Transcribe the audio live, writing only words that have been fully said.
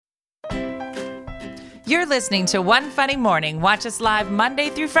You're listening to One Funny Morning. Watch us live Monday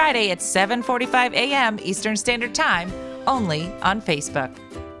through Friday at 7:45 a.m. Eastern Standard Time, only on Facebook.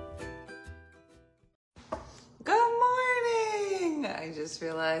 Good morning! I just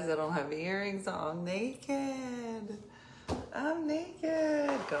realized I don't have earrings on. I'm naked. I'm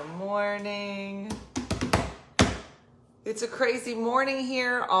naked. Good morning. It's a crazy morning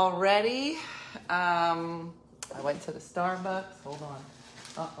here already. I went to the Starbucks. Hold on.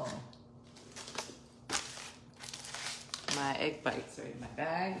 Uh-oh. My egg bites are in my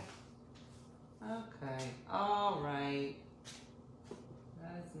bag. Okay, all right.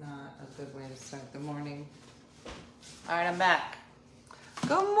 That is not a good way to start the morning. All right, I'm back.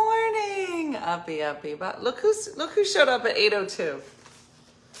 Good morning, uppy. But look who showed up at 8:02.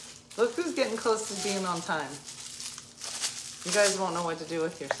 Look who's getting close to being on time. You guys won't know what to do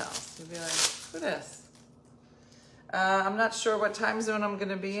with yourselves. You'll be like, who this? I'm not sure what time zone I'm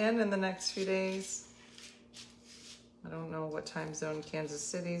gonna be in the next few days. I don't know what time zone Kansas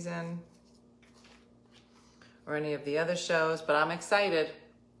City's in or any of the other shows, but I'm excited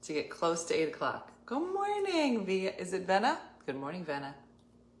to get close to 8 o'clock. Good morning, is it Venna? Good morning, Venna.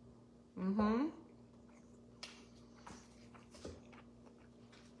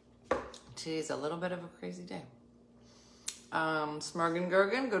 Today's a little bit of a crazy day. Smurgen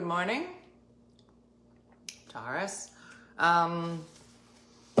Gurgen, good morning. Taurus.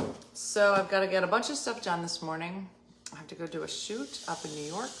 So I've got to get a bunch of stuff done this morning. I have to go do a shoot up in New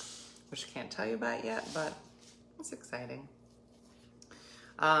York, which I can't tell you about yet, but it's exciting.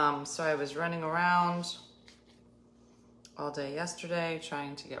 So I was running around all day yesterday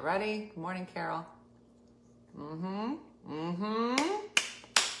trying to get ready. Good morning, Carol.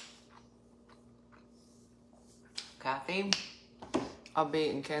 Kathy, I'll be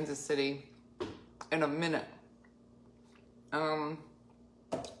in Kansas City in a minute.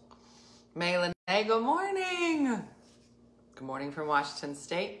 Maylin, hey, good morning. Good morning from Washington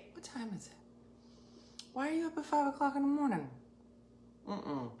State. What time is it? Why are you up at 5 o'clock in the morning?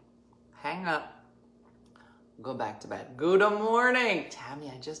 Hang up. Go back to bed. Good morning.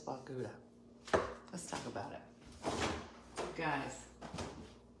 Tammy, I just bought Gouda. Let's talk about it. Guys,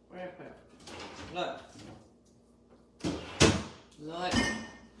 where did I put it? Look.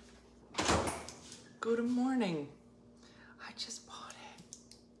 Good morning. I just bought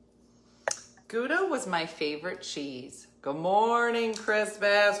it. Gouda was my favorite cheese. Good morning, Chris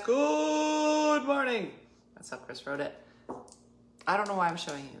Bass. Good morning. That's how Chris wrote it. I don't know why I'm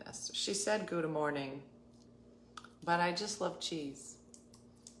showing you this. She said good morning, but I just love cheese.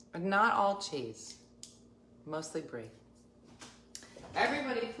 But not all cheese, mostly brie.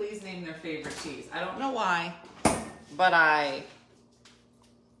 Everybody please name their favorite cheese. I don't know why, but I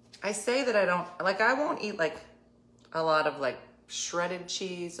say that I don't, I won't eat a lot of shredded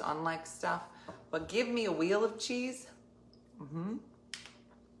cheese on stuff, but give me a wheel of cheese.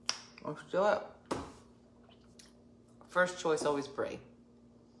 Let's do it. First choice, always brie.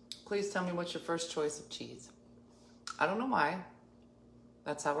 Please tell me what's your first choice of cheese. I don't know why.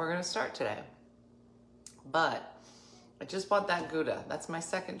 That's how we're gonna start today. But I just bought that Gouda. That's my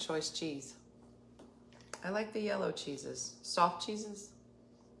second choice cheese. I like the yellow cheeses, soft cheeses.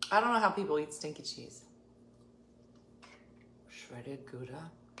 I don't know how people eat stinky cheese. Shredded Gouda.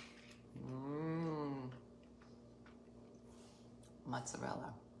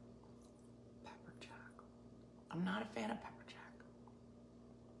 Mozzarella. Pepper jack. I'm not a fan of pepper jack.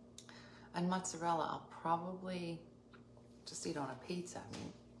 And mozzarella, I'll probably just eat on a pizza.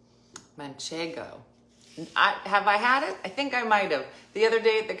 Manchego. Have I had it? I think I might have. The other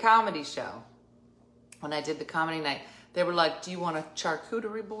day at the comedy show, when I did the comedy night, they were like, do you want a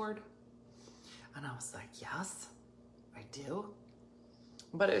charcuterie board? And I was like, yes, I do.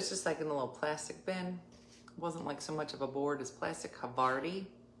 But it was just in a little plastic bin. It wasn't so much of a board as plastic. Havarti.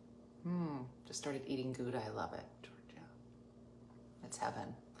 Just started eating Gouda. I love it. Georgia. It's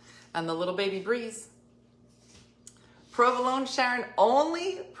heaven. And the little baby Breeze. Provolone, Sharon.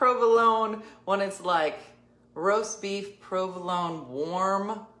 Only provolone when it's roast beef provolone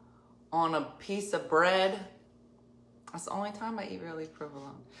warm on a piece of bread. That's the only time I eat really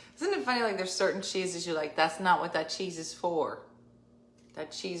provolone. Isn't it funny, there's certain cheeses you're that's not what that cheese is for. That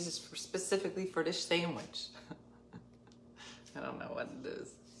cheese is specifically for this sandwich. I don't know what it is.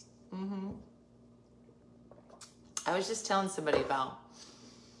 I was just telling somebody about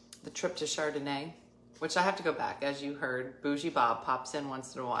the trip to Chardonnay, which I have to go back. As you heard, Bougie Bob pops in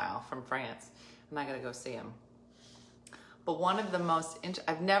once in a while from France, and I gotta go see him. But one of the most,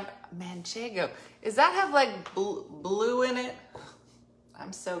 Manchego, does that have blue in it?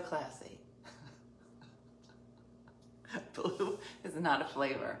 I'm so classy. Blue is not a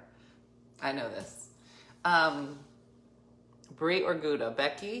flavor. I know this. Brie or Gouda.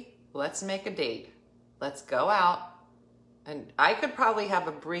 Becky, let's make a date. Let's go out. And I could probably have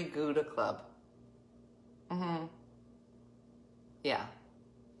a Brie Gouda club. Yeah.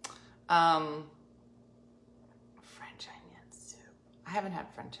 French onion soup. I haven't had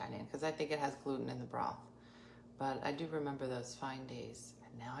French onion because I think it has gluten in the broth. But I do remember those fine days.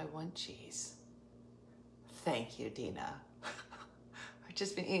 And now I want cheese. Thank you, Dina. I've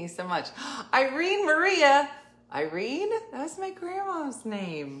just been eating so much. Irene Maria. Irene? That's my grandma's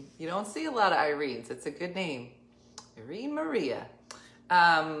name. You don't see a lot of Irenes. It's a good name. Irene Maria.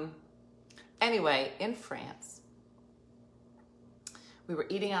 Anyway, in France, we were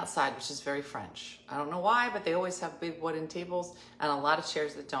eating outside, which is very French. I don't know why, but they always have big wooden tables and a lot of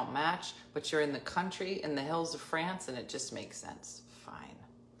chairs that don't match, but you're in the country, in the hills of France, and it just makes sense.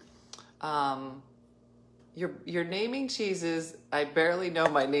 Fine. You're naming cheeses. I barely know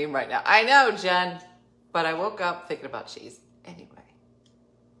my name right now. I know, Jen, but I woke up thinking about cheese. Anyway,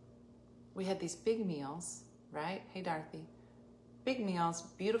 we had these big meals, right? Hey, Dorothy. Big meals,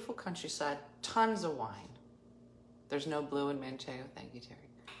 beautiful countryside, tons of wine. There's no blue in Manchego. Thank you, Terry.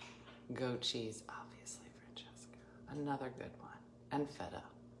 Goat cheese, obviously, Francesca. Another good one. And feta.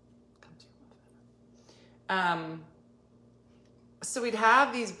 Comes from feta. So we'd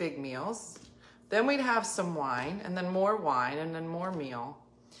have these big meals. Then we'd have some wine, and then more wine, and then more meal.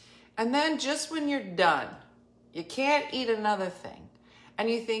 And then just when you're done, you can't eat another thing. And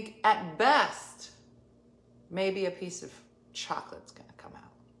you think, at best, maybe a piece of chocolate's gonna come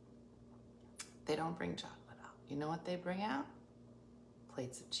out. They don't bring chocolate out. You know what they bring out?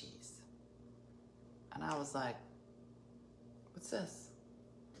 Plates of cheese. And I was like, what's this?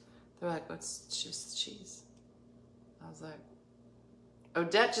 They're like, oh, it's just cheese. I was like,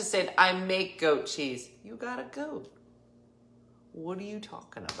 Odette just said, I make goat cheese. You got a goat. What are you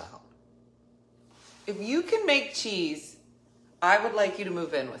talking about? If you can make cheese, I would like you to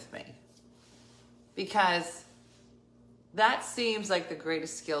move in with me. Because that seems like the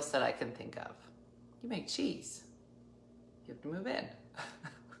greatest skill set I can think of. You make cheese. You have to move in.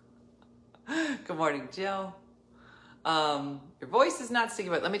 Good morning, Jill. Your voice is not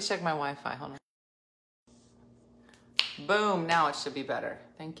sticking, but let me check my Wi-Fi. Hold on. Boom, now it should be better.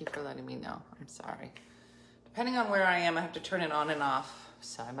 Thank you for letting me know. I'm sorry. Depending on where I am, I have to turn it on and off.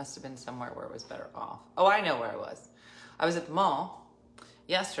 So I must have been somewhere where it was better off. Oh, I know where I was. I was at the mall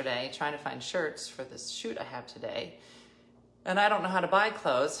yesterday trying to find shirts for this shoot I have today. And I don't know how to buy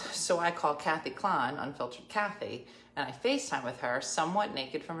clothes, so I call Kathy Klein, Unfiltered Kathy, and I FaceTime with her, somewhat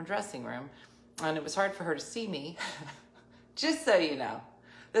naked from a dressing room. And it was hard for her to see me. Just so you know,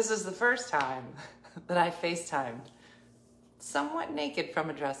 this was the first time that I FaceTimed somewhat naked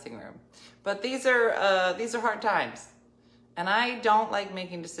from a dressing room. But these are hard times. And I don't like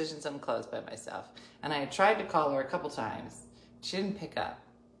making decisions on clothes by myself. And I had tried to call her a couple times. She didn't pick up.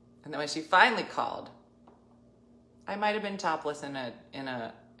 And then when she finally called, I might have been topless in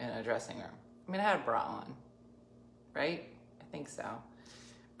a dressing room. I mean, I had a bra on, right? I think so.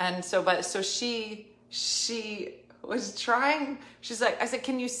 And so she was trying, she's like, I said,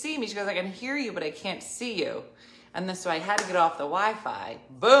 can you see me? She goes, I can hear you, but I can't see you. And then, so I had to get off the Wi-Fi.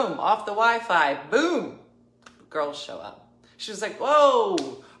 Boom, off the Wi-Fi, boom. Girls show up. She was like,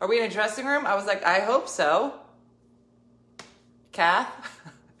 whoa, are we in a dressing room? I was like, I hope so. Kath,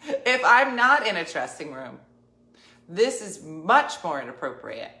 if I'm not in a dressing room, this is much more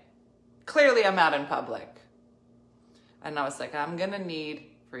inappropriate. Clearly I'm out in public. And I was like, I'm gonna need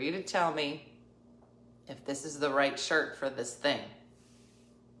for you to tell me if this is the right shirt for this thing.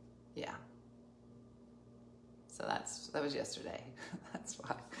 Yeah. So that was yesterday. That's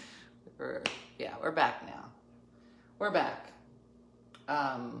why we're back now. We're back.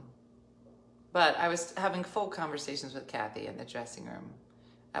 But I was having full conversations with Kathy in the dressing room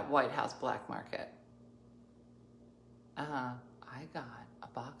at White House Black Market. I got a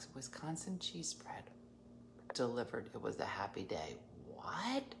box of Wisconsin cheese spread delivered. It was a happy day.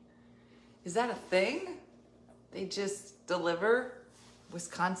 What? Is that a thing? They just deliver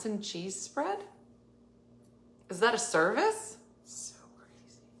Wisconsin cheese spread? Is that a service? So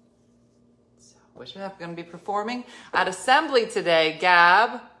crazy. So, wish I'm going to be performing at Assembly today,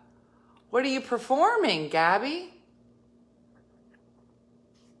 Gab. What are you performing, Gabby?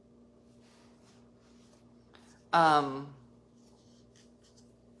 Yeah.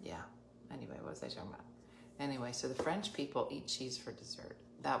 Anyway, what was I talking about? Anyway, so the French people eat cheese for dessert.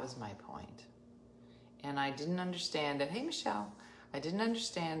 That was my point. And I didn't understand it. Hey, Michelle. I didn't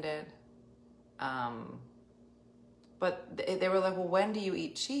understand it. But they were like, well, when do you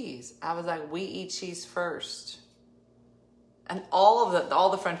eat cheese? I was like, we eat cheese first. And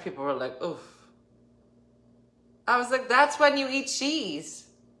all the French people were like, oof. I was like, that's when you eat cheese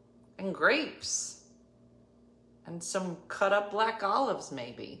and grapes and some cut up black olives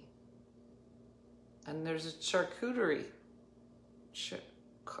maybe. And there's a charcuterie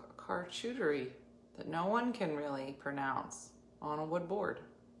that no one can really pronounce on a wood board.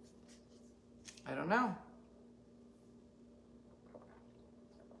 I don't know.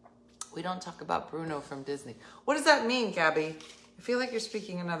 We don't talk about Bruno from Disney. What does that mean, Gabby? I feel like you're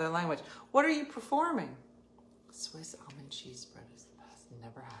speaking another language. What are you performing? Swiss almond cheese spread is the best.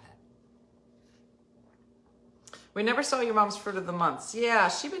 Never had it. We never saw your mom's fruit of the months. Yeah,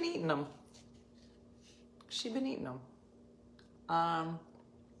 she been eating them.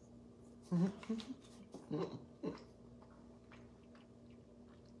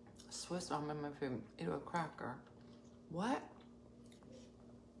 Swiss almond, my favorite. Ew, a cracker. What?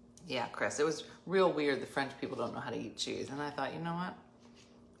 Yeah, Chris, it was real weird. The French people don't know how to eat cheese. And I thought, you know what?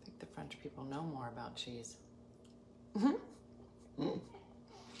 I think the French people know more about cheese.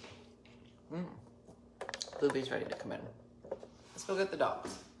 Bluebee's ready to come in. Let's go get the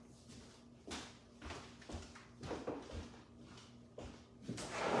dogs.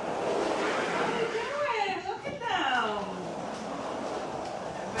 Look at them.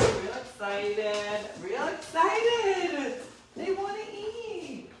 Everybody real excited. They want to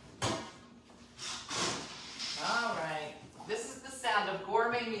eat. All right. This is the sound of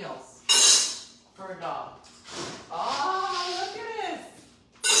gourmet meals for a dog. Oh, look at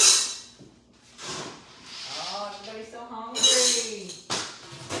this. Oh, everybody's so hungry.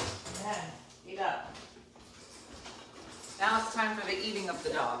 Man, eat up. Now it's time for the eating of the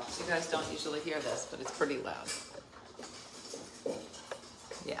dog. You guys don't usually hear this, but it's pretty loud.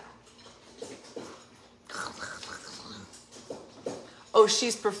 Yeah. Oh,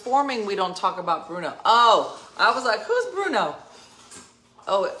 she's performing We Don't Talk About Bruno. Oh, I was like, who's Bruno?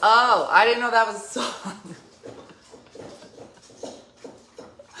 Oh, I didn't know that was a song.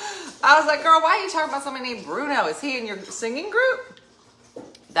 I was like, girl, why are you talking about somebody named Bruno? Is he in your singing group?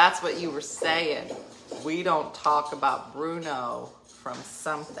 That's what you were saying. We don't talk about Bruno from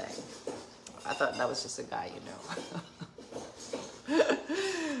something. I thought that was just a guy you know.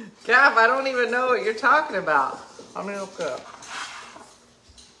 Gav, I don't even know what you're talking about. Let me look up.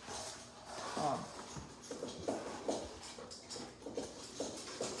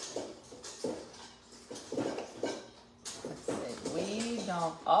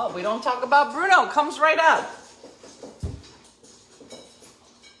 We don't talk about Bruno. Comes right up.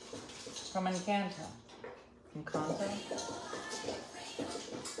 From Encanto. From Encanto.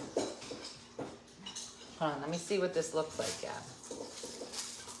 Hold on, let me see what this looks like, yeah.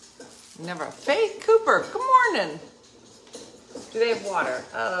 Never. Faith Cooper, good morning. Do they have water?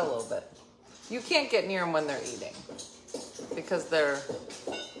 A little bit. You can't get near them when they're eating because they're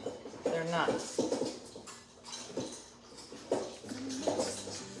nuts.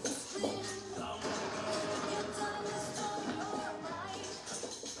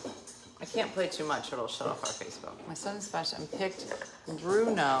 I can't play too much or it'll shut off our Facebook. My son's Spanish and picked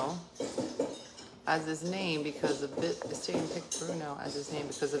Bruno as his name because of picked Bruno as his name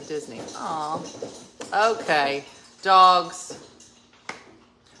because of Disney. Aw. Okay. Dogs.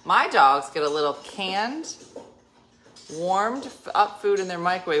 My dogs get a little canned, warmed up food in their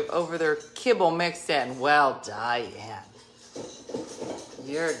microwave over their kibble mixed in. Well, Diane.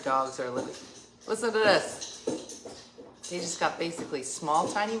 Your dogs are living. Listen to this. They just got basically small,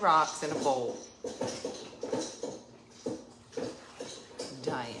 tiny rocks in a bowl.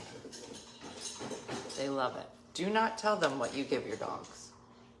 Diane. They love it. Do not tell them what you give your dogs.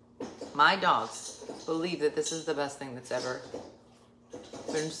 My dogs believe that this is the best thing that's ever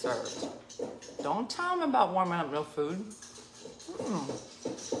been served. Don't tell them about warming up no food.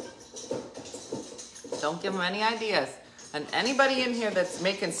 Don't give them any ideas. And anybody in here that's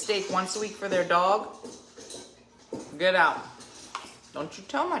making steak once a week for their dog, get out. Don't you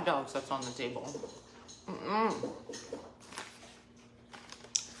tell my dogs that's on the table.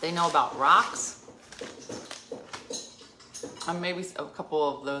 They know about rocks. And maybe a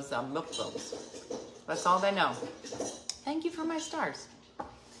couple of those milk bones. That's all they know. Thank you for my stars.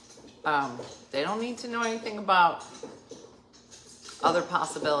 They don't need to know anything about other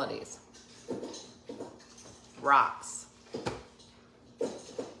possibilities. Rocks.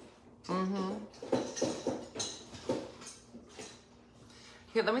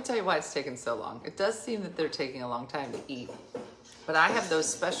 Here, let me tell you why it's taking so long. It does seem that they're taking a long time to eat. But I have those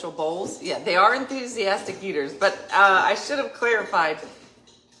special bowls. Yeah, they are enthusiastic eaters, but I should have clarified.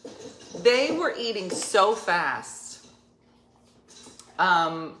 They were eating so fast.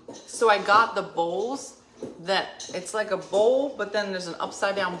 So I got the bowls that it's like a bowl, but then there's an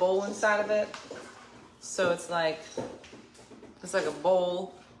upside down bowl inside of it. So it's like a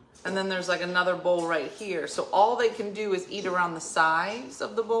bowl, and then there's like another bowl right here. So all they can do is eat around the sides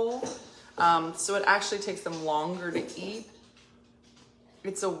of the bowl. So it actually takes them longer to eat.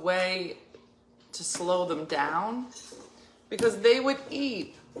 It's a way to slow them down because they would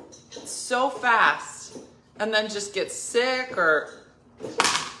eat so fast and then just get sick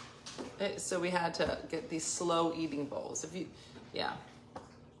so we had to get these slow eating bowls. If you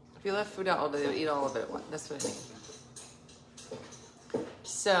left food out all day, they would eat all of it at once. That's what I mean.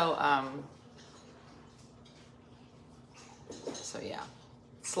 So yeah,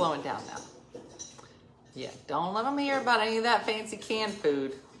 slowing down now. Yeah, don't let them hear about any of that fancy canned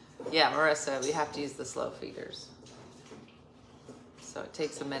food. Yeah, Marissa, we have to use the slow feeders. So it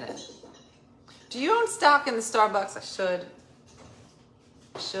takes a minute. Do you own stock in the Starbucks? I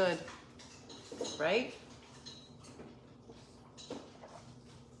should. Right?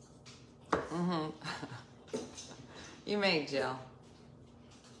 You may, Jill.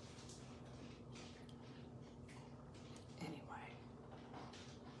 Anyway.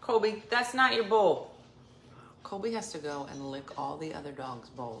 Colby, that's not your bowl. Colby has to go and lick all the other dogs'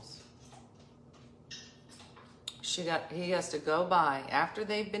 bowls. He has to go by after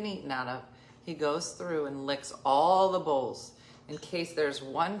they've been eaten out of. He goes through and licks all the bowls in case there's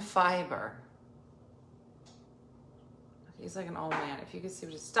one fiber. He's like an old man. If you could see,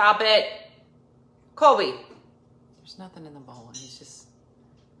 stop it, Colby. There's nothing in the bowl, and he's just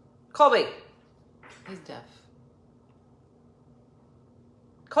Colby. He's deaf.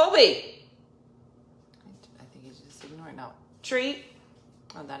 Colby. I think he's just ignoring. No treat.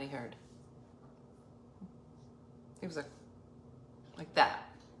 Oh, that he heard. He was like that.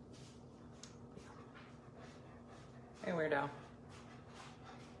 Hey, weirdo.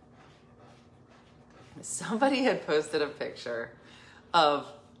 Somebody had posted a picture of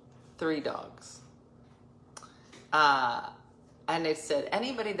 3 dogs. And it said,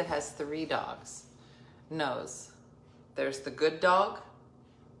 anybody that has 3 dogs knows there's the good dog,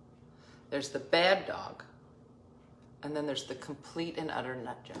 there's the bad dog, and then there's the complete and utter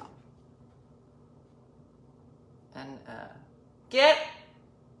nut job. And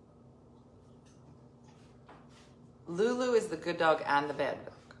Lulu is the good dog and the bad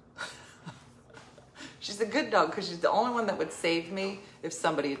dog. She's a good dog because she's the only one that would save me if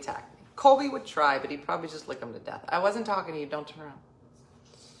somebody attacked me. Colby would try, but he'd probably just lick him to death. I wasn't talking to you. Don't turn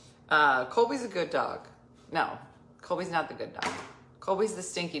around. Colby's a good dog. No, Colby's not the good dog. Colby's the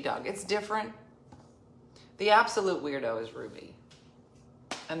stinky dog. It's different. The absolute weirdo is Ruby.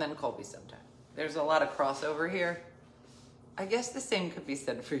 And then Colby sometimes. There's a lot of crossover here. I guess the same could be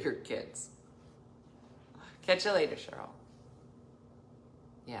said for your kids. Catch you later, Cheryl.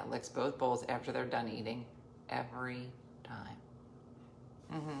 Yeah, licks both bowls after they're done eating. Every time.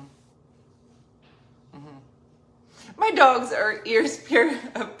 My dogs are ears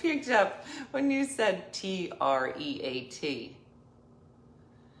picked up when you said T-R-E-A-T.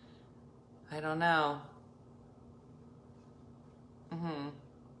 I don't know.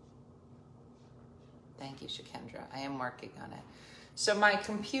 Thank you, Shakendra. I am working on it. So my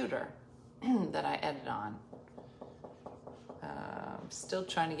computer that I edit on, I'm still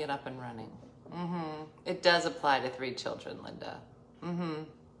trying to get up and running. It does apply to 3 children, Linda.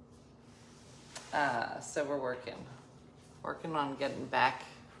 So we're working on getting back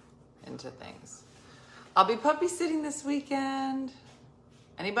into things. I'll be puppy sitting this weekend.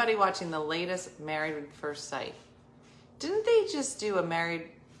 Anybody watching the latest Married at First Sight? Didn't they just do a Married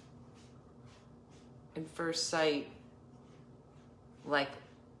at First Sight, like,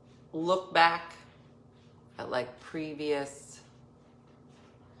 look back at, like, previous...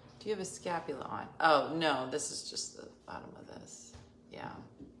 Do you have a scapula on? Oh, no, this is just the bottom of this. Yeah.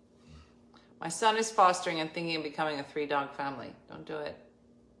 My son is fostering and thinking of becoming a 3-dog family. Don't do it.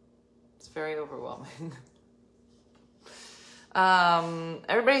 It's very overwhelming.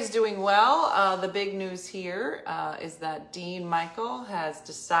 Everybody's doing well. The big news here is that Dean Michael has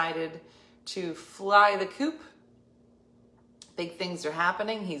decided to fly the coop. Big things are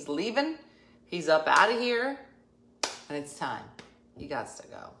happening. He's leaving. He's up out of here. And it's time. He got to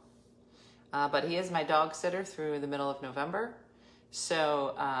go. But he is my dog sitter through the middle of November.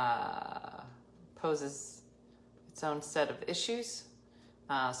 So poses its own set of issues.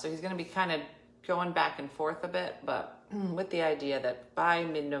 So he's going to be kind of going back and forth a bit, but with the idea that by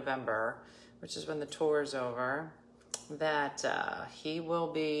mid-November, which is when the tour is over, that he will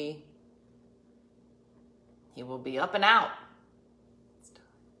be up and out.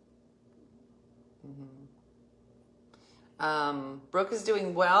 Brooke is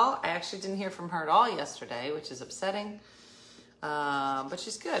doing well. I actually didn't hear from her at all yesterday, which is upsetting, but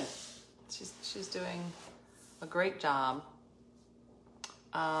she's good. She's doing a great job.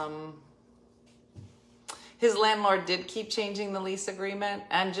 His landlord did keep changing the lease agreement,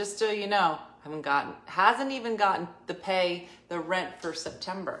 and just so you know, hasn't even gotten the rent for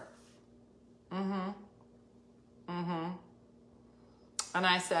September. And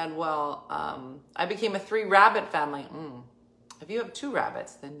I said, well, I became a 3-rabbit family. If you have 2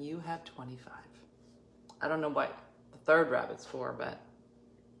 rabbits, then you have 25. I don't know what the 3rd rabbit's for, but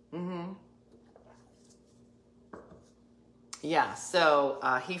yeah.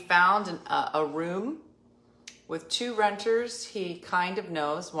 So he found a room with 2 renters. He kind of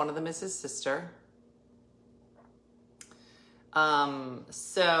knows. One of them is his sister.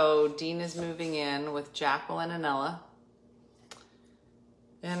 So Dean is moving in with Jacqueline and Ella,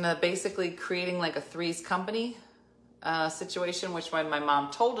 and basically creating like a Three's Company situation, which when my mom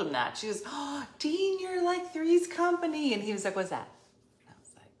told him that, she was, oh, Dean, you're like Three's Company. And he was like, what's that? And I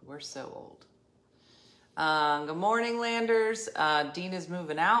was like, we're so old. Good morning, Landers. Dean is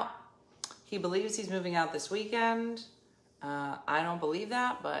moving out. He believes he's moving out this weekend. I don't believe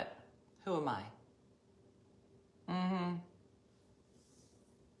that, but who am I?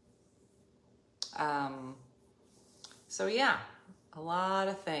 So yeah, a lot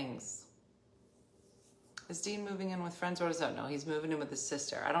of things. Is Dean moving in with friends? What does that? No, he's moving in with his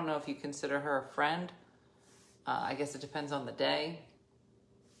sister. I don't know if you consider her a friend. I guess it depends on the day.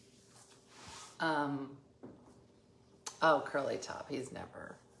 Oh, Curly Top. He's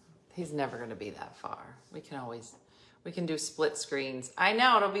never going to be that far. We can do split screens. I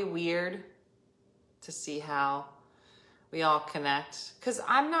know it'll be weird to see how we all connect, because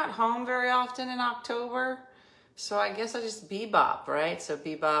I'm not home very often in October. So I guess I just bebop, right? So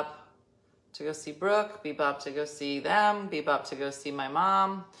bebop to go see Brooke, bebop to go see them, bebop to go see my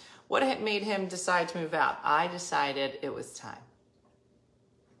mom. What had made him decide to move out? I decided it was time.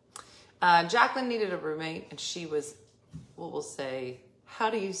 Jacqueline needed a roommate, and she was, we'll say, how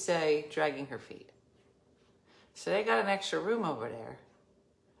do you say, dragging her feet? So they got an extra room over there,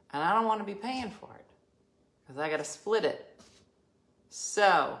 and I don't want to be paying for it because I got to split it.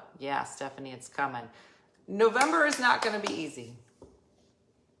 So, yeah, Stephanie, it's coming. November is not going to be easy.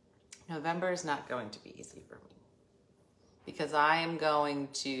 November is not going to be easy for me because I am going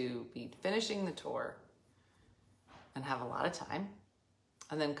to be finishing the tour and have a lot of time,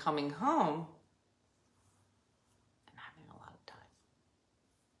 and then coming home and having a lot of time.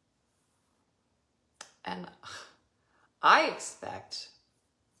 And I expect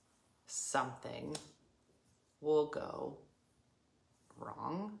something will go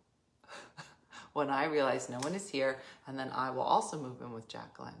wrong when I realize no one is here, and then I will also move in with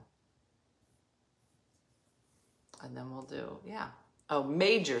Jacqueline. And then we'll do,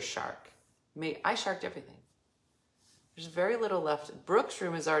 major shark. I sharked everything. There's very little left. Brooke's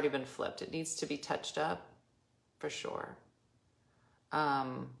room has already been flipped. It needs to be touched up, for sure.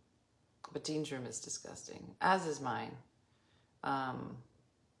 But Dean's room is disgusting, as is mine.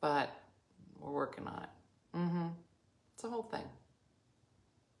 But we're working on it. It's a whole thing.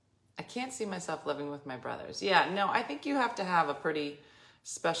 I can't see myself living with my brothers. Yeah, no, I think you have to have a pretty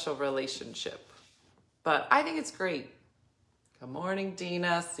special relationship. But I think it's great. Good morning,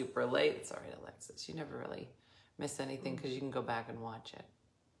 Dina. Super late. It's all right, Alexis. You never really miss anything because you can go back and watch it.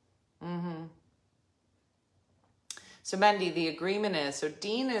 So, Mendy, the agreement is, so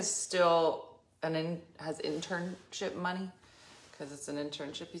Dean is still has internship money because it's an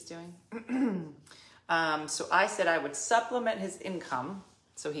internship he's doing. So I said I would supplement his income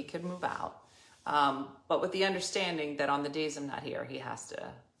so he could move out. But with the understanding that on the days I'm not here, he has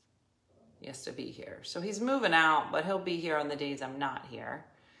to be here. So he's moving out, but he'll be here on the days I'm not here.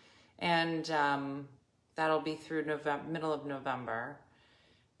 And that'll be through middle of November.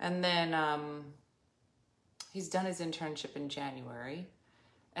 And then he's done his internship in January.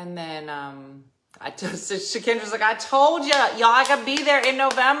 And then Shakendra's like, I told you, y'all, I could be there in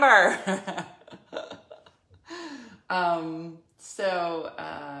November. So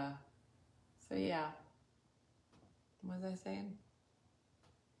yeah. What was I saying?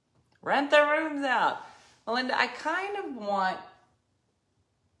 Rent the rooms out. Melinda, I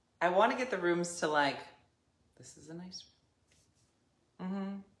want to get the rooms to like, this is a nice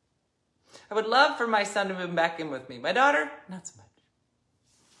room. I would love for my son to move back in with me. My daughter, not so much.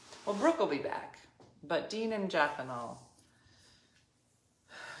 Well, Brooke will be back, but Dean and Jacqueline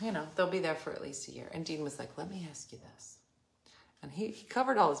they'll be there for at least a year. And Dean was like, let me ask you this. And he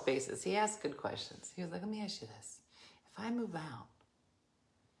covered all his bases. He asked good questions. He was like, let me ask you this. If I move out,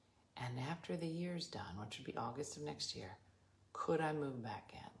 and after the year's done, which would be August of next year, could I move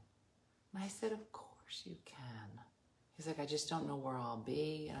back in? And I said, of course you can. He's like, I just don't know where I'll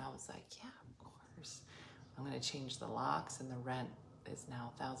be. And I was like, yeah, of course. I'm going to change the locks, and the rent is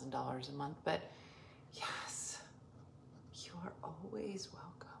now $1,000 a month. But yes, you are always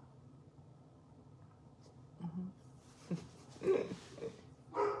welcome.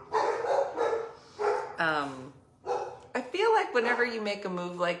 I feel like whenever you make a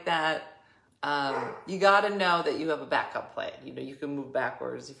move like that, you got to know that you have a backup plan. You know, you can move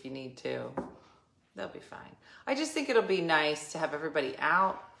backwards if you need to. They'll be fine. I just think it'll be nice to have everybody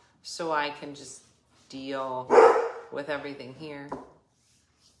out so I can just deal with everything here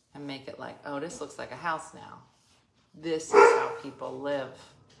and make it like, oh, this looks like a house now. This is how people live.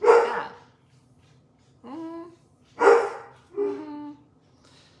 Yeah.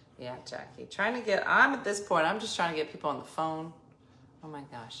 Yeah, Jackie. I'm at this point, I'm just trying to get people on the phone. Oh my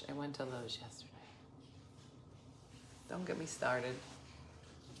gosh, I went to Lowe's yesterday. Don't get me started.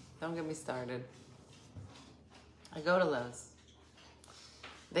 Don't get me started. I go to Lowe's.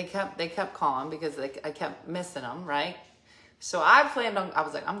 They kept calling because I kept missing them, right? So I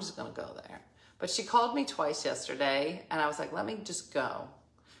was like, I'm just gonna go there. But she called me twice yesterday, and I was like, let me just go.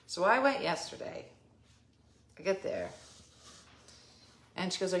 So I went yesterday. I get there,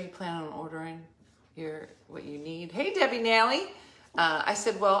 and she goes, are you planning on ordering what you need? Hey, Debbie Nally. I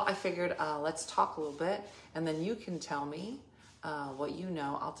said, well, I figured let's talk a little bit, and then you can tell me what you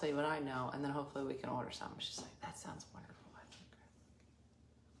know. I'll tell you what I know, and then hopefully we can order something. She's like, that sounds wonderful.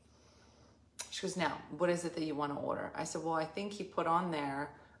 She goes, now, what is it that you want to order? I said, well, I think he put on there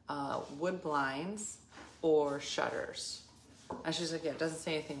wood blinds or shutters. And she's like, yeah, it doesn't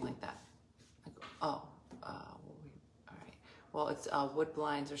say anything like that. I go, oh, all right. Well, it's wood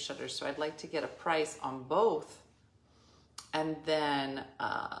blinds or shutters. So I'd like to get a price on both. And then,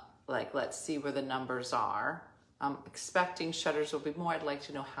 let's see where the numbers are. I'm expecting shutters will be more. I'd like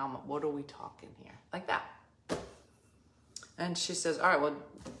to know how much, what are we talking here? Like that. And she says, all right, well,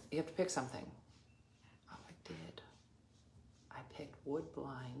 you have to pick something. Oh, I did. I picked wood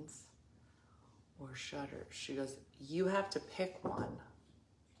blinds or shutters. She goes, you have to pick one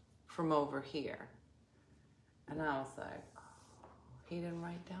from over here. And I was like, oh, he didn't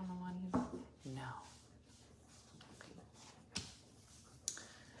write down the one you No. Okay.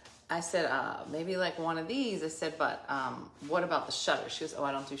 I said, maybe like one of these. I said, but what about the shutters? She goes, oh,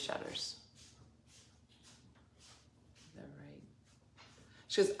 I don't do shutters. They're right.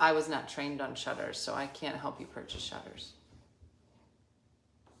 She goes, I was not trained on shutters, so I can't help you purchase shutters.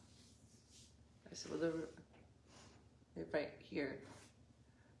 I said, well, they're right here.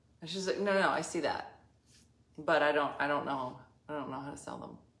 And she's like, no, I see that, but I don't know how to sell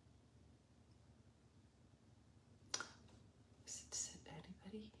them. I said, does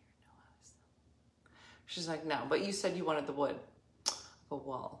anybody here know how to sell them? She's like, no, but you said you wanted the wood. Oh,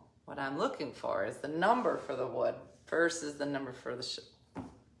 well, what I'm looking for is the number for the wood versus the number for the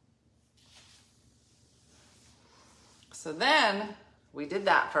So then we did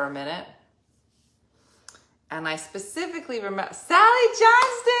that for a minute. And I specifically remember, Sally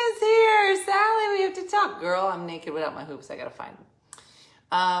Johnston's here. Sally, we have to talk. Girl, I'm naked without my hoops. I got to find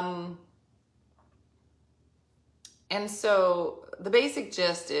them. And so the basic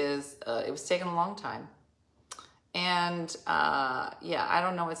gist is it was taking a long time. And yeah, I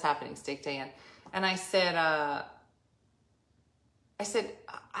don't know what's happening, Steak Dan. And I said,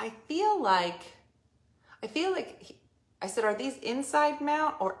 I feel like, I said, are these inside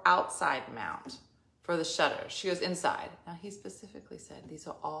mount or outside mount for the shutter? She goes, inside. Now he specifically said, these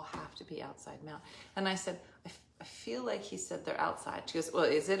will all have to be outside mount. And I said, I feel like he said they're outside. She goes, well,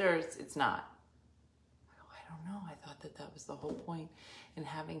 is it or it's not? I don't know. I thought that was the whole point in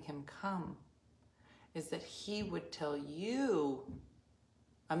having him come, is that he would tell you,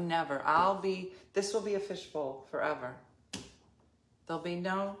 this will be a fishbowl forever. There'll be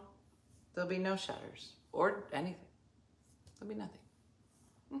no shutters or anything. There'll be nothing.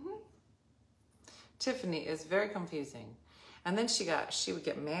 Tiffany is very confusing. And then she would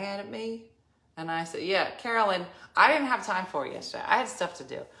get mad at me. And I said, yeah, Carolyn, I didn't have time for it yesterday. I had stuff to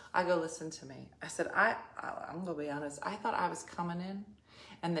do. I go, listen to me. I said, I'm going to be honest. I thought I was coming in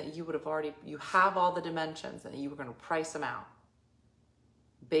and that you have all the dimensions and you were going to price them out.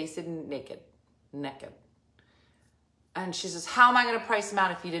 Base it naked. And she says, how am I going to price them out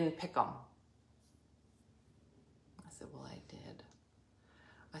if you didn't pick them? I said, well, I did.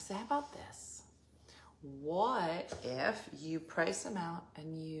 I said, how about this? What if you price them out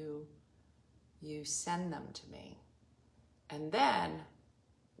and you send them to me? And then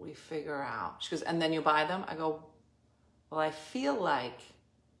we figure out. She goes, and then you buy them? I go, well, I feel like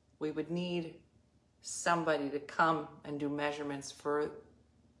we would need somebody to come and do measurements for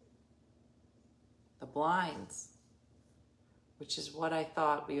the blinds which is what I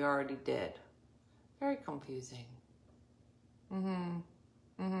thought we already did. Very confusing.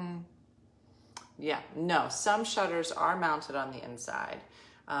 Yeah, no, some shutters are mounted on the inside,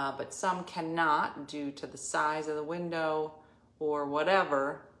 but some cannot due to the size of the window or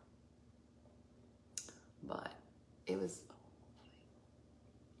whatever. But it was,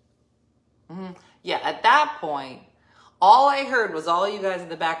 yeah, at that point, all I heard was all you guys in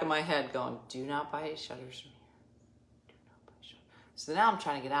the back of my head going, do not buy shutters from here. Do not buy shutters. So now I'm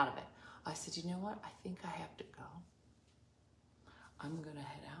trying to get out of it. I said, you know what? I think I have to go. I'm going to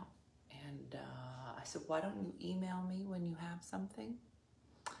head out. And I said, why don't you email me when you have something?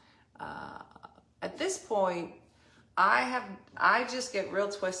 At this point, I just get real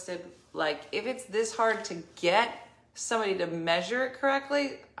twisted. Like, if it's this hard to get somebody to measure it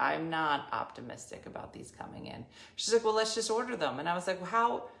correctly, I'm not optimistic about these coming in. She's like, well, let's just order them. And I was like, well,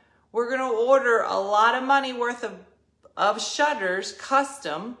 how? We're going to order a lot of money worth of shutters,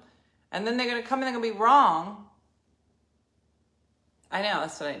 custom, and then they're going to come in, they're going to be wrong. I know,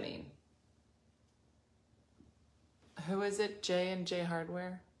 that's what I mean. Who is it? J&J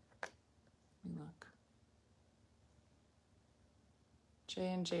Hardware? Let me look.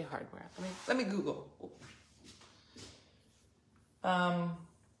 J&J Hardware. Let me Google.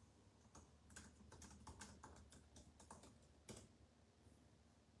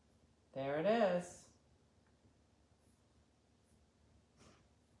 There it is.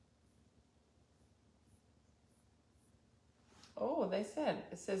 Oh, it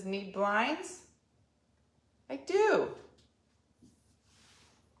says need blinds? I do.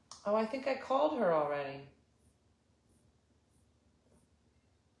 Oh, I think I called her already.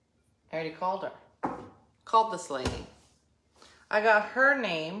 I already called her. Called this lady. I got her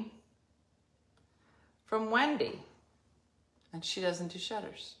name from Wendy, and she doesn't do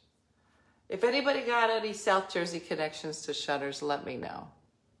shutters. If anybody got any South Jersey connections to shutters, let me know.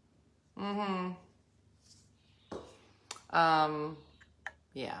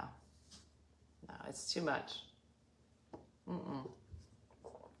 Yeah. No, it's too much.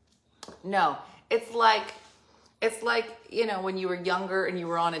 No, it's like, you know, when you were younger and you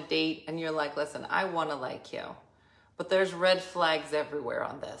were on a date and you're like, listen, I want to like you, but there's red flags everywhere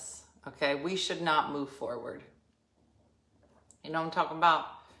on this. Okay. We should not move forward. You know what I'm talking about?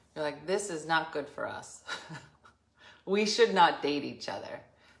 You're like, this is not good for us. We should not date each other.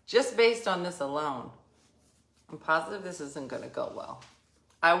 Just based on this alone, I'm positive this isn't going to go well.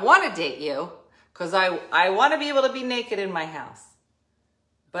 I want to date you because I want to be able to be naked in my house.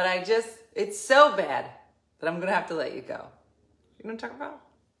 But it's so bad that I'm going to have to let you go. You know what I'm talking about?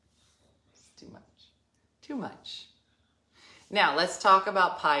 It's too much. Too much. Now, let's talk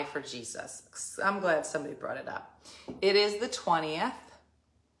about Pie for Jesus. I'm glad somebody brought it up. It is the 20th,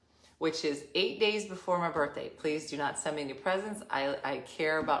 which is 8 days before my birthday. Please do not send me any presents. I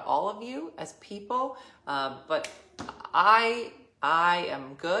care about all of you as people, but I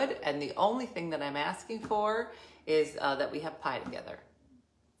am good, and the only thing that I'm asking for is that we have pie together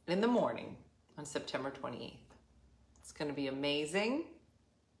in the morning on September 28th. It's going to be amazing,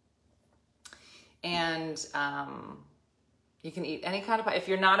 and you can eat any kind of pie. If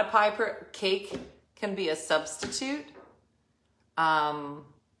you're not a pie, cake can be a substitute.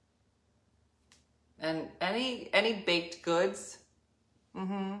 And any baked goods.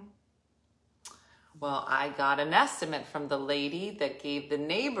 Well, I got an estimate from the lady that gave the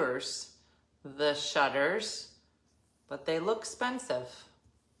neighbors the shutters, but they look expensive.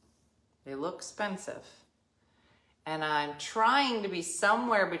 They look expensive. And I'm trying to be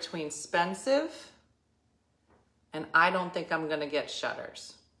somewhere between expensive and I don't think I'm going to get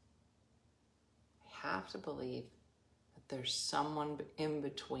shutters. I have to believe that there's someone in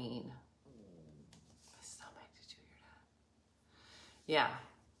between. My stomach, did you hear that? Yeah.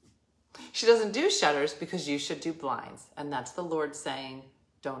 She doesn't do shutters because you should do blinds. And that's the Lord saying,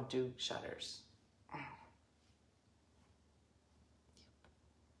 don't do shutters. You're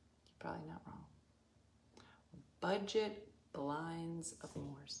probably not wrong. Budget blinds of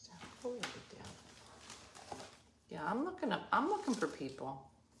Morristown. Pull it down. Yeah, I'm looking for people.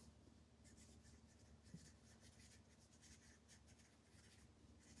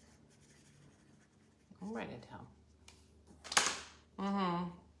 I'll write it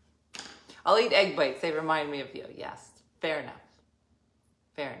down. I'll eat egg bites. They remind me of you. Yes, fair enough.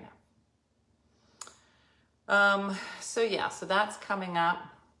 Fair enough. So that's coming up.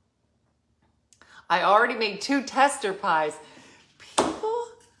 I already made 2 tester pies. People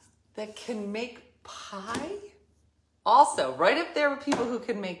that can make pie? Also, right up there with people who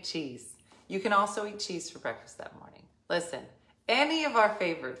can make cheese. You can also eat cheese for breakfast that morning. Listen, any of our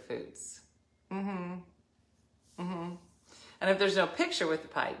favorite foods. And if there's no picture with the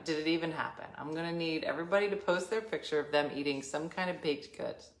pie, did it even happen? I'm gonna need everybody to post their picture of them eating some kind of baked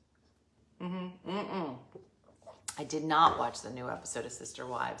goods. I did not watch the new episode of Sister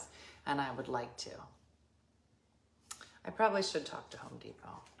Wives, and I would like to. I probably should talk to Home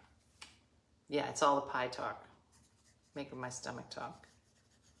Depot. Yeah, it's all the pie talk, making my stomach talk.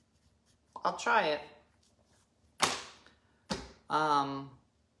 I'll try it.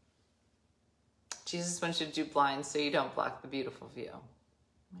 Jesus wants you to do blinds so you don't block the beautiful view.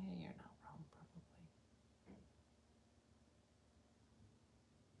 Maybe you're not wrong,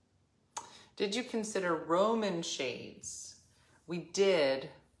 probably. Did you consider Roman shades? We did,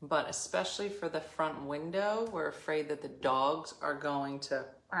 but especially for the front window, we're afraid that the dogs are going to...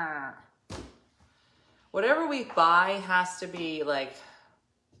 Whatever we buy has to be like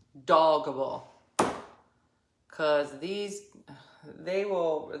doggable, because they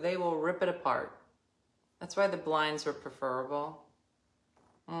will rip it apart. That's why the blinds were preferable.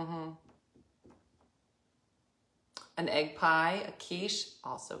 An egg pie, a quiche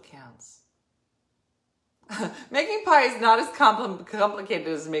also counts. Making pie is not as complicated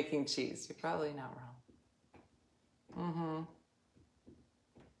as making cheese. You're probably not wrong.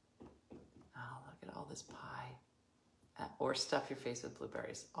 Oh, look at all this pie. Or stuff your face with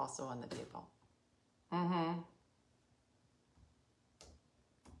blueberries, also on the table.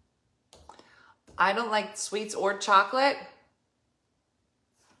 I don't like sweets or chocolate.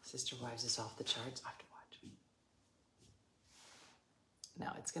 Sister Wives is off the charts. I have to watch.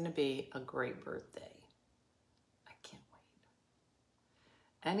 Now, it's going to be a great birthday. I can't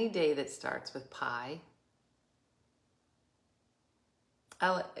wait. Any day that starts with pie.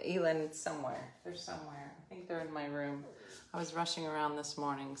 Elin, somewhere. They're somewhere. I think they're in my room. I was rushing around this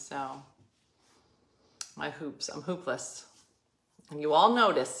morning, so my hoops. I'm hoopless. And you all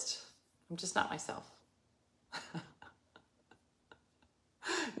noticed. I'm just not myself.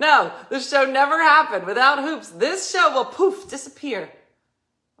 No, this show never happened without hoops. This show will poof, disappear.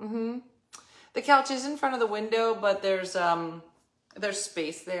 The couch is in front of the window, but there's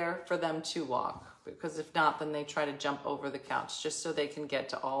space there for them to walk. Because if not, then they try to jump over the couch just so they can get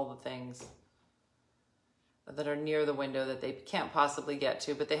to all the things that are near the window that they can't possibly get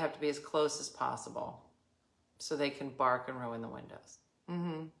to, but they have to be as close as possible so they can bark and ruin the windows.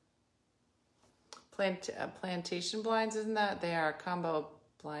 Plantation blinds, isn't that? They are combo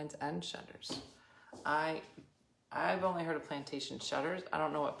blinds and shutters. I've only heard of plantation shutters. I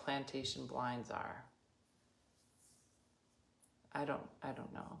don't know what plantation blinds are. I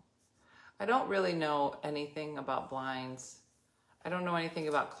don't know. I don't really know anything about blinds. I don't know anything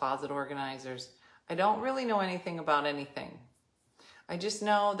about closet organizers. I don't really know anything about anything. I just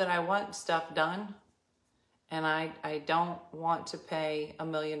know that I want stuff done, and I don't want to pay $1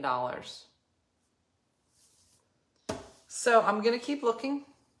 million. So I'm going to keep looking.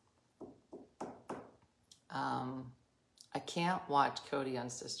 I can't watch Cody on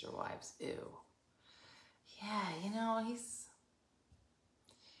Sister Wives. Ew. Yeah, you know,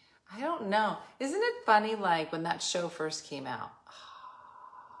 I don't know. Isn't it funny, like, when that show first came out?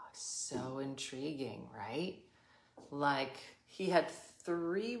 Oh, so intriguing, right? Like, he had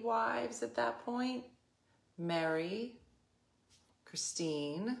 3 wives at that point. Mary,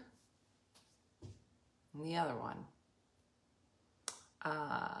 Christine, and the other one.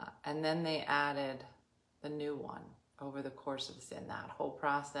 And then they added the new one over the course of that whole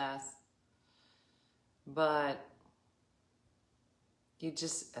process. But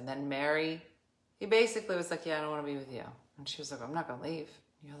and then Mary, he basically was like, yeah, I don't want to be with you. And she was like, I'm not going to leave.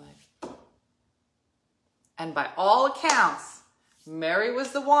 And you're like, and by all accounts, Mary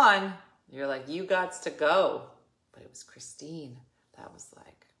was the one. You're like, you got to go. But it was Christine. That was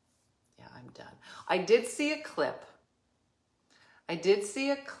like, yeah, I'm done. I did see a clip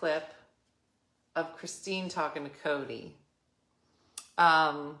of Christine talking to Cody.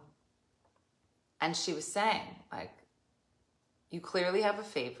 And she was saying, like, you clearly have a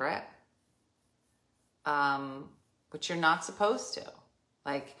favorite, but you're not supposed to.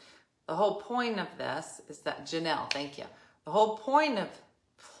 Like, the whole point of this is that, Janelle, thank you. The whole point of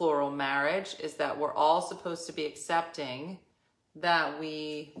plural marriage is that we're all supposed to be accepting that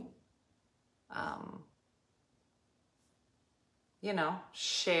we,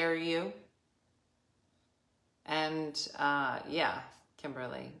 share you. And, yeah,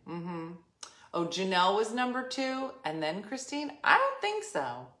 Kimberly. Oh, Janelle was number 2, and then Christine? I don't think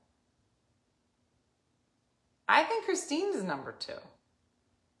so. I think Christine's number 2.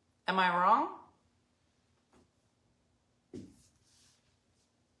 Am I wrong?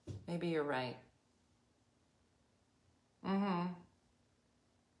 Maybe you're right.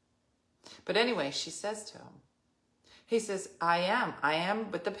 But anyway, she says to him, He says, I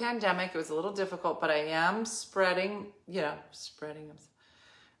am with the pandemic. It was a little difficult, but I am spreading. I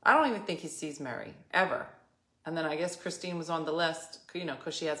don't even think he sees Mary ever. And then I guess Christine was on the list,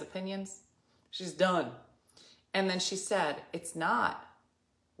 because she has opinions. She's done. And then she said,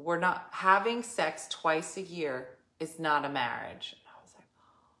 we're not having sex twice a year is not a marriage. And I was like,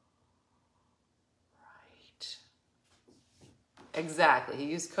 right. Exactly. He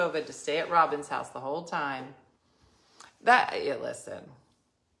used COVID to stay at Robin's house the whole time. Listen.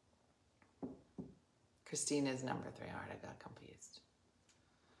 Christine is number 3. All right, I got confused.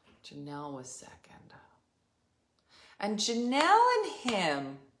 Janelle was second. And Janelle and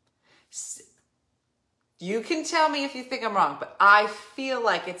him, you can tell me if you think I'm wrong, but I feel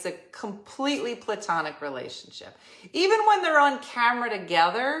like it's a completely platonic relationship. Even when they're on camera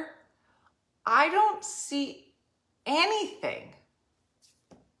together, I don't see anything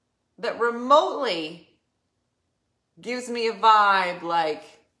that remotely gives me a vibe like,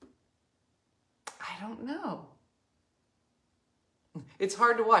 I don't know. It's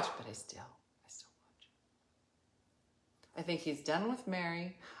hard to watch, but I still watch. I think he's done with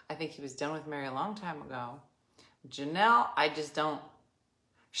Mary. I think he was done with Mary a long time ago. Janelle,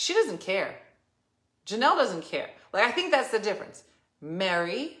 she doesn't care. Janelle doesn't care. Like, I think that's the difference.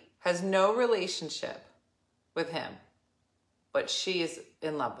 Mary has no relationship with him, but she is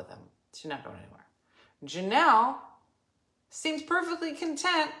in love with him. She's not going anywhere. Janelle seems perfectly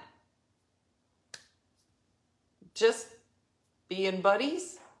content just being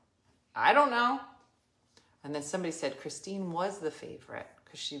buddies. I don't know. And then somebody said Christine was the favorite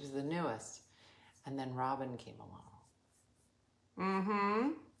because she was the newest. And then Robin came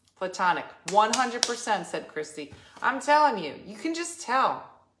along. Platonic. 100% said Christy. I'm telling you, you can just tell.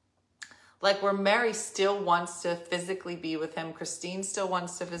 Like where Mary still wants to physically be with him, Christine still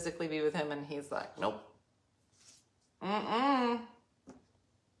wants to physically be with him, and he's like, nope.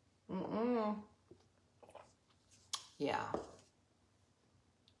 Yeah.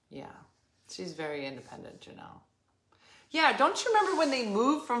 She's very independent, Janelle. Yeah, don't you remember when they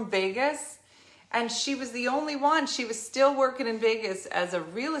moved from Vegas? And she was the only one. She was still working in Vegas as a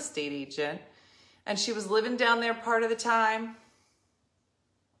real estate agent. And she was living down there part of the time.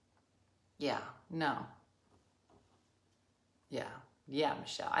 Yeah, no. Yeah,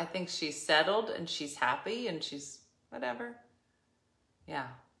 Michelle. I think she's settled and she's happy and she's whatever. Yeah.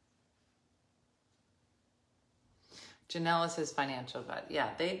 Janelle is his financial guide. Yeah,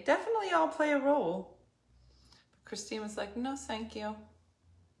 they definitely all play a role. But Christine was like, no, thank you.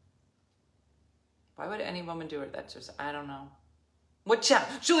 Why would any woman do it? That's just, I don't know. What channel?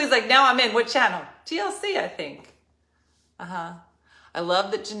 Julie's like, now I'm in. What channel? TLC, I think. I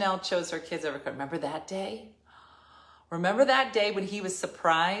love that Janelle chose her kids over. Remember that day? Remember that day when he was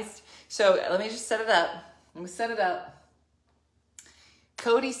surprised? So let me just set it up.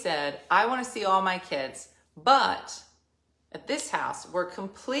 Cody said, I want to see all my kids, but at this house,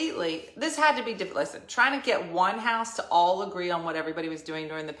 this had to be different. Listen, trying to get one house to all agree on what everybody was doing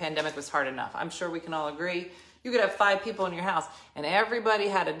during the pandemic was hard enough. I'm sure we can all agree. You could have 5 people in your house and everybody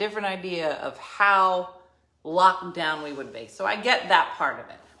had a different idea of how locked down we would be. So I get that part of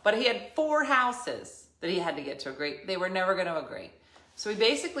it. But he had 4 houses that he had to get to agree. They were never going to agree. So he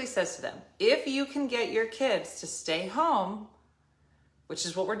basically says to them, if you can get your kids to stay home, which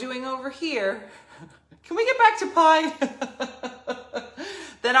is what we're doing over here, can we get back to pie?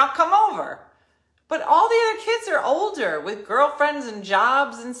 Then I'll come over. But all the other kids are older with girlfriends and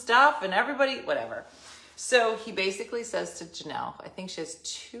jobs and stuff and everybody, whatever. So he basically says to Janelle, I think she has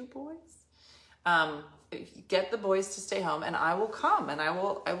 2 boys. Get the boys to stay home and I will come and I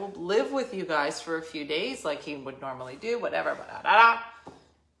will live with you guys for a few days like he would normally do, whatever.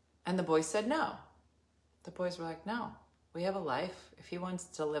 And the boys said no. The boys were like, no, we have a life. If he wants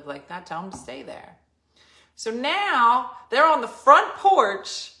to live like that, tell him to stay there. So now they're on the front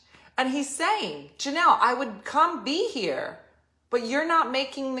porch and he's saying, Janelle, I would come be here, but you're not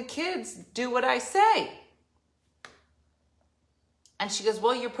making the kids do what I say. And she goes,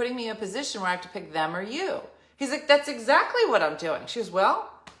 well, you're putting me in a position where I have to pick them or you. He's like, that's exactly what I'm doing. She goes,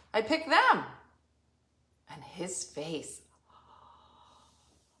 well, I pick them. And his face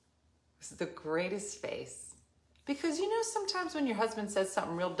was the greatest face. Because you know, sometimes when your husband says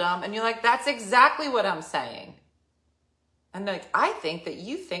something real dumb and you're like, that's exactly what I'm saying. And they're like, I think that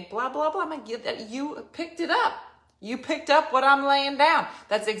you think blah, blah, blah. I'm like, you picked it up. You picked up what I'm laying down.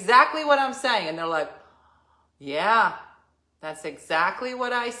 That's exactly what I'm saying. And they're like, yeah, that's exactly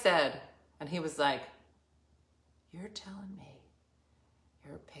what I said. And he was like, you're telling me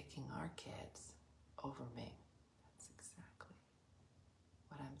you're picking our kids over me. That's exactly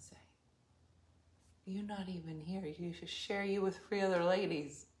what I'm saying. You're not even here. You should share you with 3 other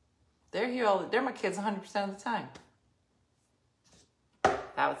ladies. They're here they're my kids 100% of the time. That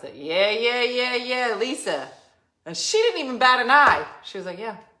was it. Yeah, Lisa. And she didn't even bat an eye. She was like,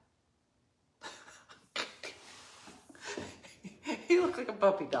 yeah. He looked like a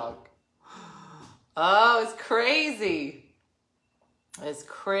puppy dog. Oh, it's crazy. It's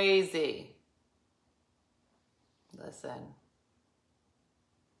crazy. Listen.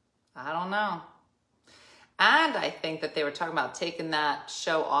 I don't know. And I think that they were talking about taking that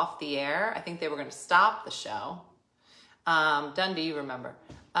show off the air. I think they were going to stop the show. Dundee, you remember.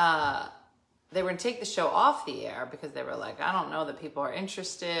 They were going to take the show off the air because they were like, I don't know that people are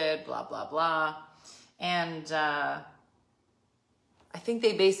interested, blah, blah, blah. And I think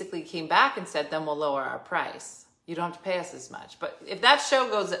they basically came back and said, then we'll lower our price. You don't have to pay us as much. But if that show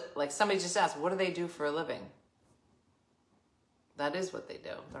goes, like somebody just asked, what do they do for a living? That is what they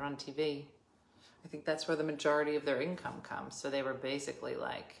do. They're on TV. I think that's where the majority of their income comes. So they were basically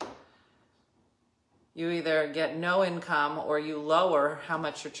like, you either get no income or you lower how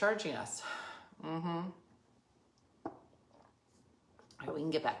much you're charging us. All right, we can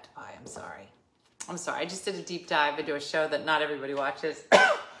get back to pie. I'm sorry. I just did a deep dive into a show that not everybody watches.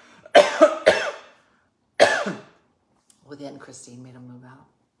 Well, then Christine made him move out.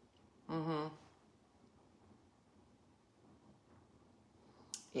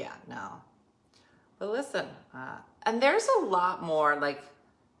 Yeah, no. But listen, and there's a lot more, like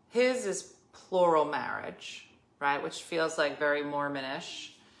his is plural marriage, right? Which feels like very Mormonish.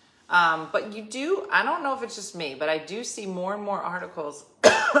 But you do, I don't know if it's just me, but I do see more and more articles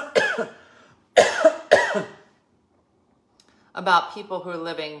about people who are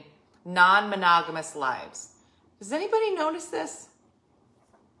living non-monogamous lives. Does anybody notice this?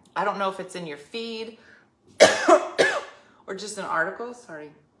 I don't know if it's in your feed or just in articles,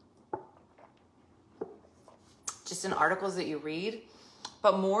 just in articles that you read,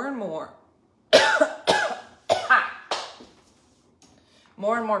 but more and more,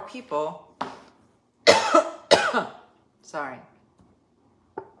 more and more people, sorry,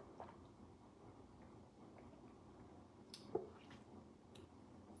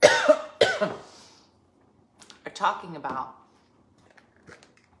 are talking about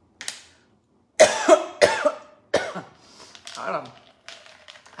I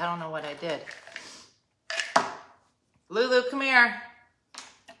don't know what I did. Lulu, come here.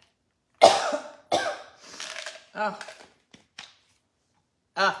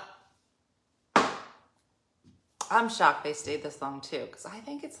 I'm shocked they stayed this long too, because I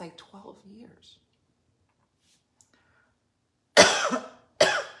think it's like 12 years.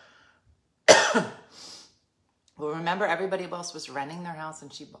 Well, remember, everybody else was renting their house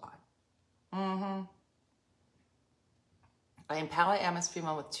and she bought. I am polyamorous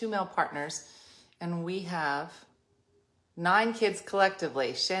female with 2 male partners, and we have 9 kids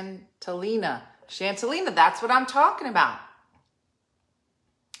collectively. Chantalina, that's what I'm talking about.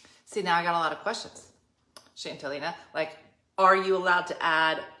 See, now I got a lot of questions. Chantalina, like, are you allowed to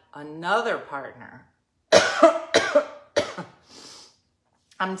add another partner?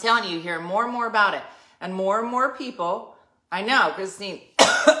 I'm telling you, you hear more and more about it. And more people, I know, Christine,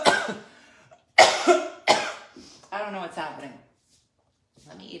 I don't know what's happening.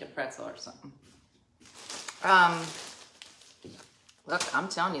 Let me eat a pretzel or something. Look, I'm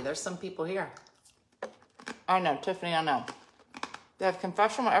telling you, there's some people here. I know, Tiffany, I know. They have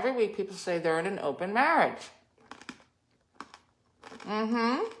confessional every week. People say they're in an open marriage.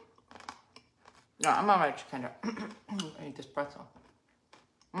 No, I'm all right, Kendra. I eat this pretzel.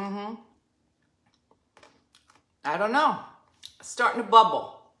 I don't know. Starting to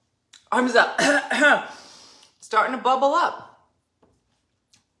bubble. Arms up. Starting to bubble up.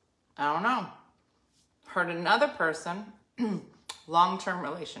 I don't know. Heard another person, long-term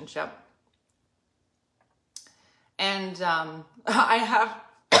relationship. And I have,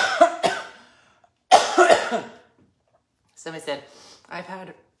 somebody said, I've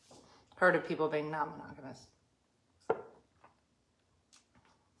heard of people being non-monogamous.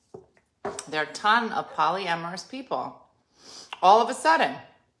 There are a ton of polyamorous people. All of a sudden.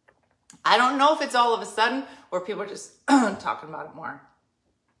 I don't know if it's all of a sudden or people are just talking about it more.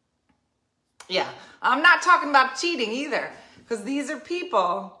 Yeah, I'm not talking about cheating either, because these are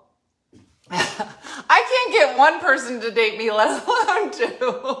people. I can't get one person to date me, let alone 2.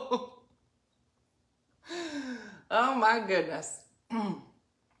 Oh my goodness.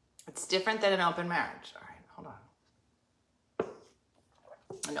 It's different than an open marriage. All right, hold on.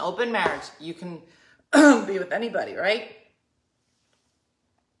 An open marriage, you can be with anybody, right?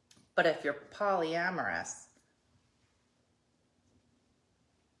 But if you're polyamorous,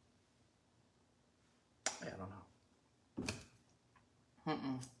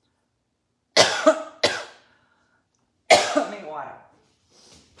 Let me water.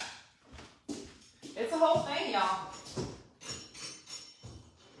 It's a whole thing, y'all.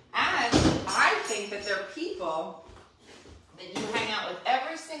 And I think that there are people that you hang out with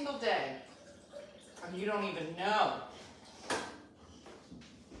every single day and you don't even know.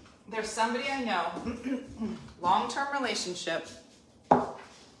 There's somebody I know, long-term relationship,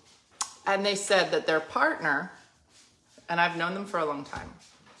 and they said that their partner, and I've known them for a long time,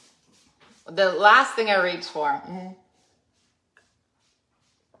 the last thing I reached for,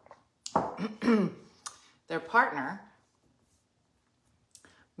 their partner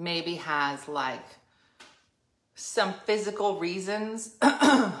maybe has like some physical reasons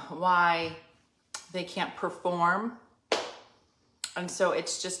why they can't perform. And so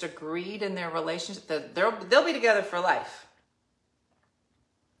it's just agreed in their relationship that they'll be together for life.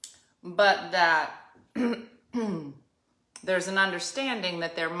 But that there's an understanding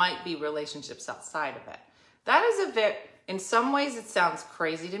that there might be relationships outside of it. That is in some ways it sounds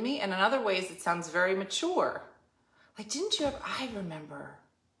crazy to me, and in other ways it sounds very mature. Like, didn't you ever, I remember,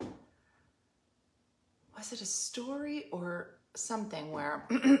 was it a story or something where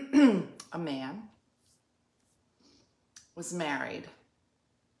a man was married,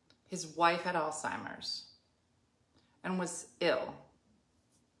 his wife had Alzheimer's and was ill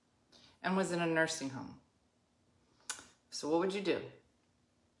and was in a nursing home. So what would you do?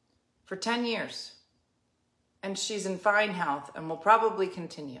 For 10 years. And she's in fine health and will probably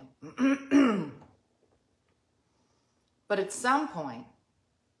continue. But at some point,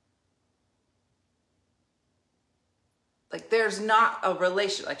 like there's not a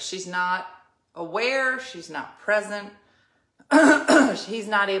relation, like she's not aware, she's not present, he's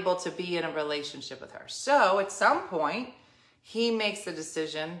not able to be in a relationship with her. So at some point, he makes the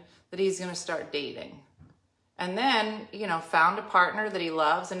decision that he's going to start dating. And then, found a partner that he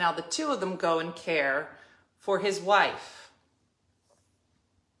loves, and now the two of them go and care for his wife.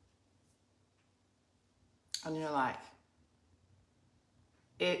 And you're like,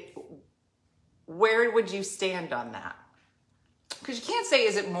 where would you stand on that? Because you can't say,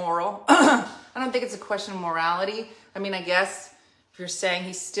 is it moral? I don't think it's a question of morality. I mean, I guess if you're saying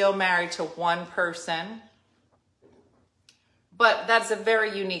he's still married to one person, but that's a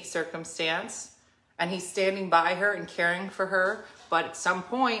very unique circumstance, and he's standing by her and caring for her, but at some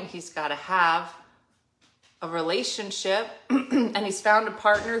point he's got to have a relationship, and he's found a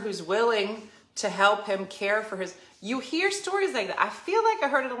partner who's willing to help him care for his... You hear stories like that. I feel like I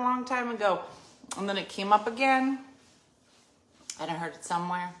heard it a long time ago, and then it came up again, and I heard it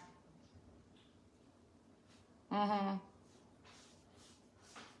somewhere.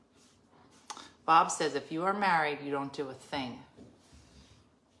 Bob says, if you are married, you don't do a thing.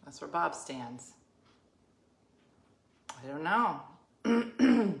 That's where Bob stands. I don't know.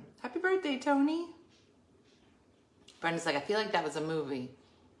 Happy birthday, Tony. Brenda's like, I feel like that was a movie.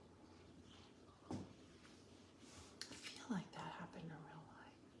 I feel like that happened in real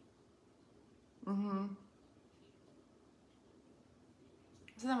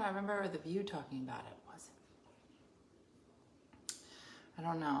life. I remember The View talking about it, was it? I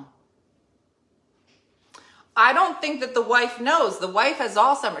don't know. I don't think that the wife knows. The wife has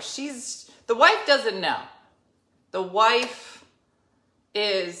Alzheimer's. The wife doesn't know. The wife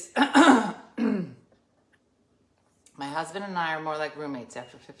is... My husband and I are more like roommates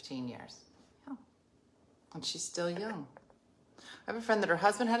after 15 years. Yeah. And she's still young. I have a friend that her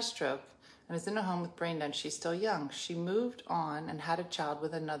husband had a stroke and is in a home with brain damage. She's still young. She moved on and had a child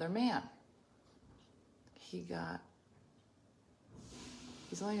with another man. He's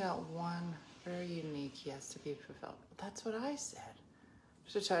only got one, very unique, he has to be fulfilled. That's what I said.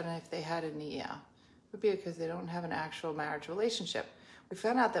 Just trying to, if they had any, it would be because they don't have an actual marriage relationship. We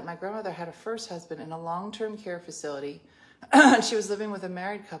found out that my grandmother had a first husband in a long-term care facility, and she was living with a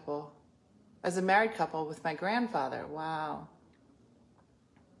married couple with my grandfather. Wow.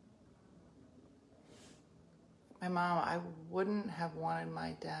 My mom, I wouldn't have wanted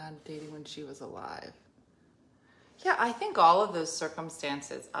my dad dating when she was alive. Yeah, I think all of those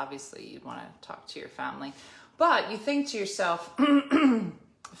circumstances, obviously you'd want to talk to your family, but you think to yourself,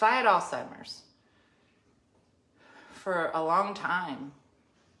 if I had Alzheimer's for a long time,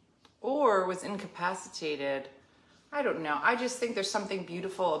 or was incapacitated, I don't know. I just think there's something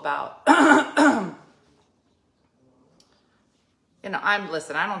beautiful about, I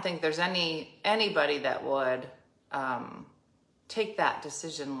don't think there's anybody that would take that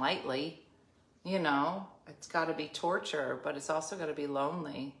decision lightly. It's got to be torture, but it's also got to be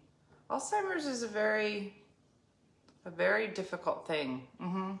lonely. Alzheimer's is a very difficult thing.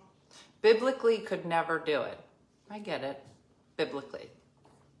 Biblically, could never do it. I get it, biblically.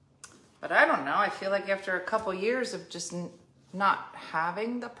 But I don't know. I feel like after a couple years of just not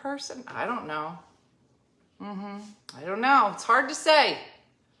having the person, I don't know. I don't know. It's hard to say.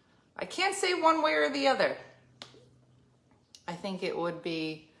 I can't say one way or the other. I think it would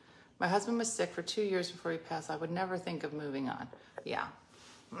be, my husband was sick for 2 years before he passed. I would never think of moving on. Yeah.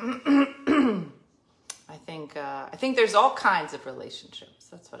 I think there's all kinds of relationships.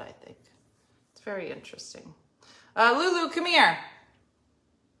 That's what I think. It's very interesting. Lulu, come here.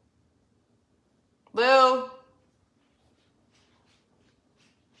 Lou.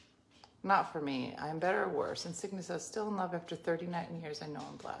 Not for me. I'm better or worse. In sickness, I was still in love after 39 years. I know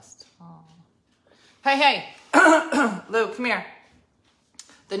I'm blessed. Oh. Hey. Lou, come here.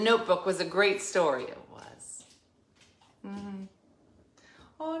 The Notebook was a great story. It was.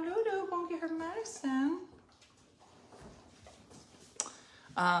 Oh, Lulu, go get her medicine.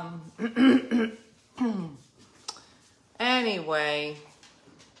 Anyway.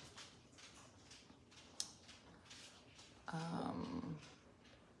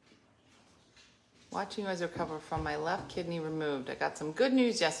 Watching you guys recover from my left kidney removed. I got some good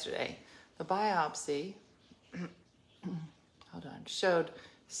news yesterday. The biopsy, hold on, showed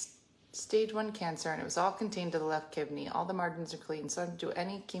stage 1 cancer, and it was all contained to the left kidney. All the margins are clean, so I don't do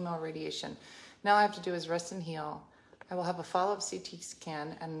any chemo or radiation. Now all I have to do is rest and heal. I will have a follow-up CT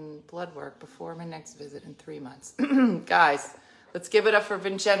scan and blood work before my next visit in 3 months. Guys, let's give it up for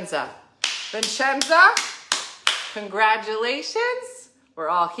Vincenza. Vincenza, congratulations. We're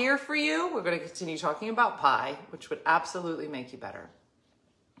all here for you. We're going to continue talking about pie, which would absolutely make you better.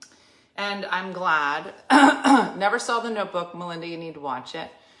 And I'm glad. Never saw The Notebook. Melinda, you need to watch it.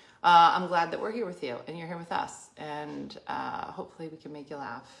 I'm glad that we're here with you and you're here with us. And hopefully we can make you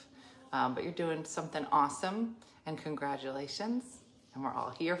laugh. But you're doing something awesome. And congratulations. And we're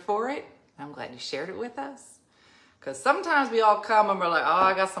all here for it. I'm glad you shared it with us. Because sometimes we all come and we're like, oh,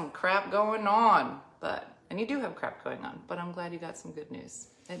 I got some crap going on. And you do have crap going on, but I'm glad you got some good news.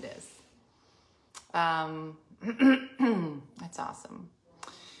 It is. That's awesome.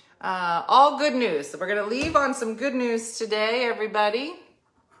 All good news. So we're going to leave on some good news today, everybody.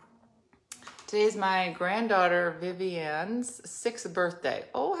 Today is my granddaughter Vivian's 6th birthday.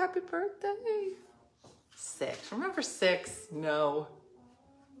 Oh, happy birthday. 6. Remember 6? No.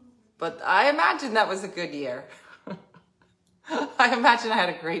 But I imagine that was a good year. I imagine I had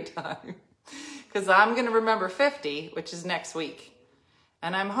a great time. Because I'm going to remember 50, which is next week.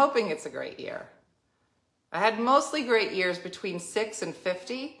 And I'm hoping it's a great year. I had mostly great years between 6 and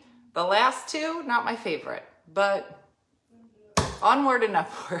 50. The last 2, not my favorite. But onward and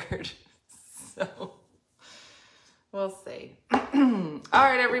upward. So, we'll see. All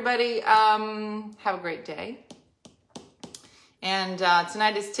right, everybody. Have a great day. And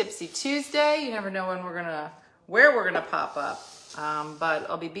tonight is Tipsy Tuesday. You never know where we're gonna pop up. But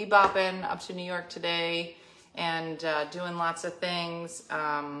I'll be bebopping up to New York today and doing lots of things.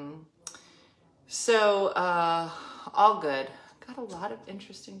 So all good. Got a lot of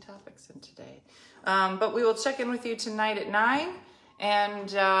interesting topics in today. But we will check in with you tonight at 9. And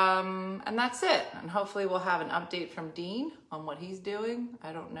that's it. And hopefully we'll have an update from Dean on what he's doing.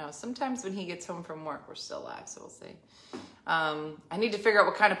 I don't know. Sometimes when he gets home from work, we're still live, so we'll see. I need to figure out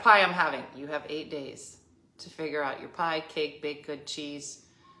what kind of pie I'm having. You have 8 days to figure out your pie, cake, baked good, cheese,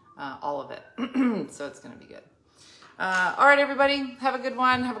 all of it. So it's going to be good. All right, everybody. Have a good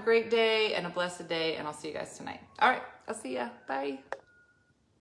one. Have a great day and a blessed day. And I'll see you guys tonight. All right. I'll see ya. Bye.